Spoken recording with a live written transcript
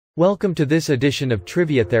Welcome to this edition of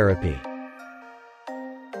Trivia Therapy.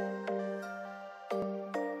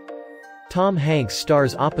 Tom Hanks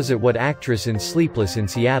stars opposite what actress in Sleepless in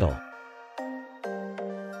Seattle?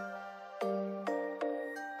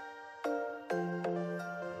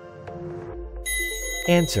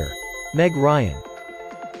 Answer: Meg Ryan.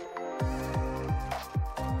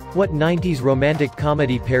 What 90s romantic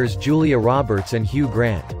comedy pairs Julia Roberts and Hugh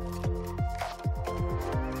Grant?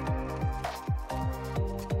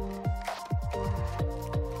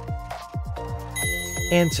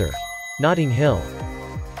 Answer: Notting Hill.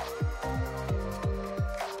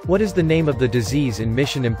 What is the name of the disease in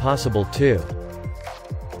Mission Impossible 2?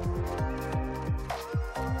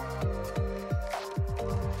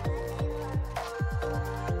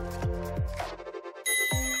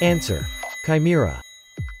 Answer: Chimera.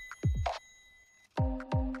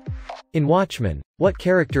 In Watchmen, what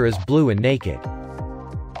character is blue and naked?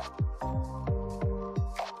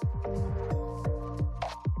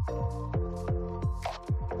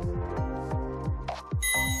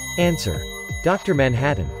 Answer: Dr.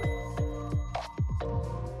 Manhattan.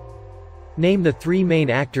 Name the three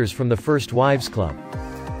main actors from the First Wives Club.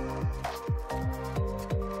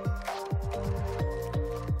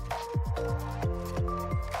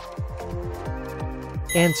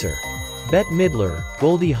 Answer: Bette Midler,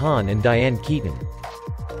 Goldie Hawn and Diane Keaton.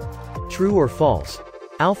 True or false?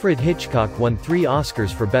 Alfred Hitchcock won 3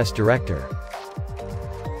 Oscars for Best Director.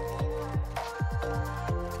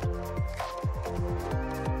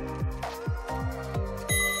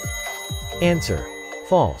 Answer: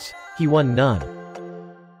 false. He won none.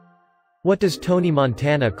 What does Tony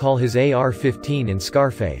Montana call his AR-15 in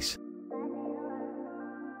Scarface?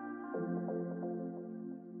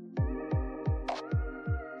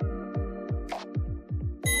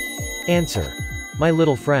 Answer: My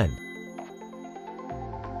Little Friend.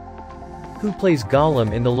 Who plays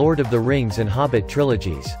Gollum in the Lord of the Rings and Hobbit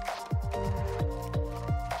trilogies?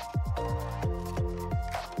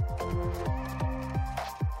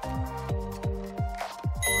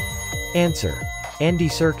 Answer: Andy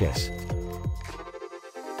Serkis.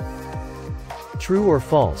 True or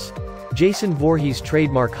false? Jason Voorhees'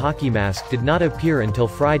 trademark hockey mask did not appear until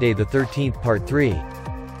Friday the 13th Part 3.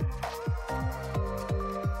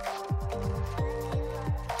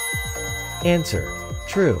 Answer: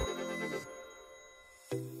 true.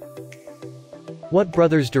 What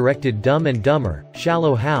brothers directed Dumb and Dumber,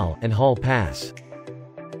 Shallow Hal, and Hall Pass?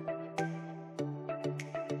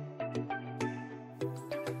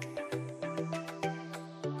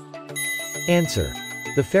 Answer: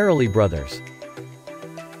 The Farrelly Brothers.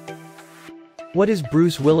 What is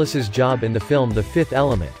Bruce Willis's job in the film The Fifth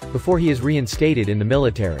Element, before he is reinstated in the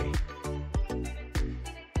military?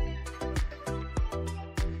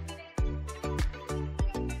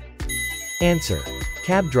 Answer: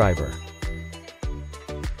 Cab driver.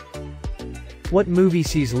 What movie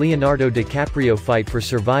sees Leonardo DiCaprio fight for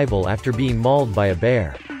survival after being mauled by a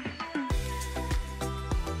bear?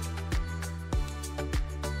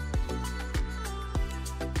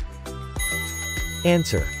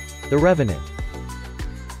 Answer: The Revenant.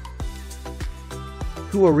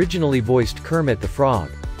 Who originally voiced Kermit the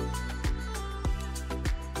Frog?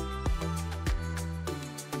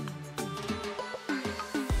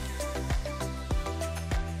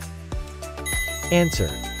 Answer: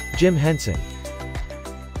 Jim Henson.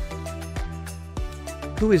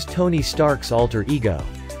 Who is Tony Stark's alter ego?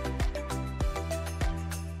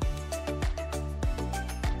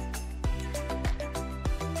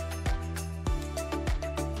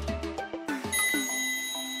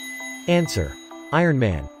 Answer: Iron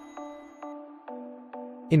Man.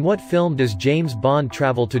 In what film does James Bond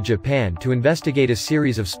travel to Japan to investigate a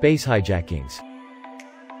series of space hijackings?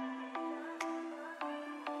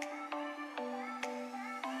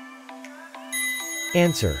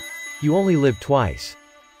 Answer: You Only Live Twice.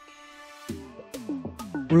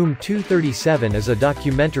 Room 237 is a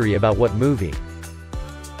documentary about what movie?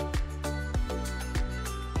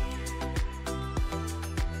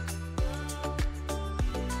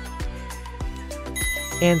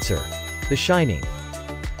 Answer: The Shining.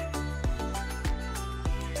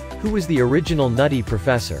 Who was the original Nutty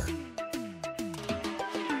Professor?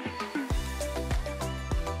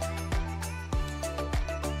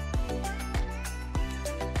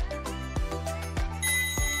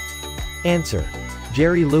 Answer: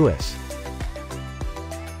 Jerry Lewis.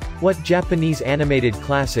 What Japanese animated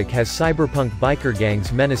classic has cyberpunk biker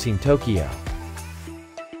gangs menacing Tokyo?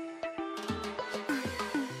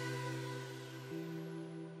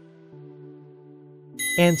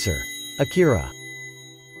 Answer: Akira.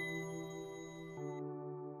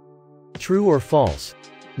 True or false?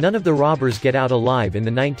 None of the robbers get out alive in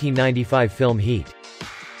the 1995 film Heat.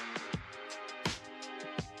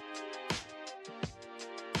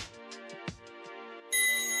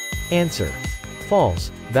 Answer. False,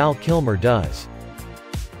 Val Kilmer does.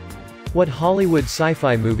 What Hollywood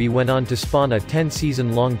sci-fi movie went on to spawn a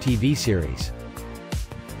 10-season-long TV series?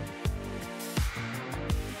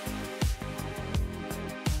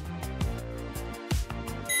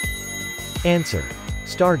 Answer.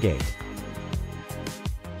 Stargate.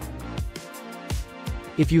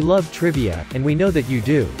 If you love trivia, and we know that you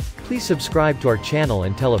do, please subscribe to our channel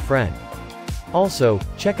and tell a friend. Also,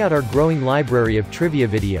 check out our growing library of trivia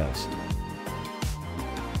videos.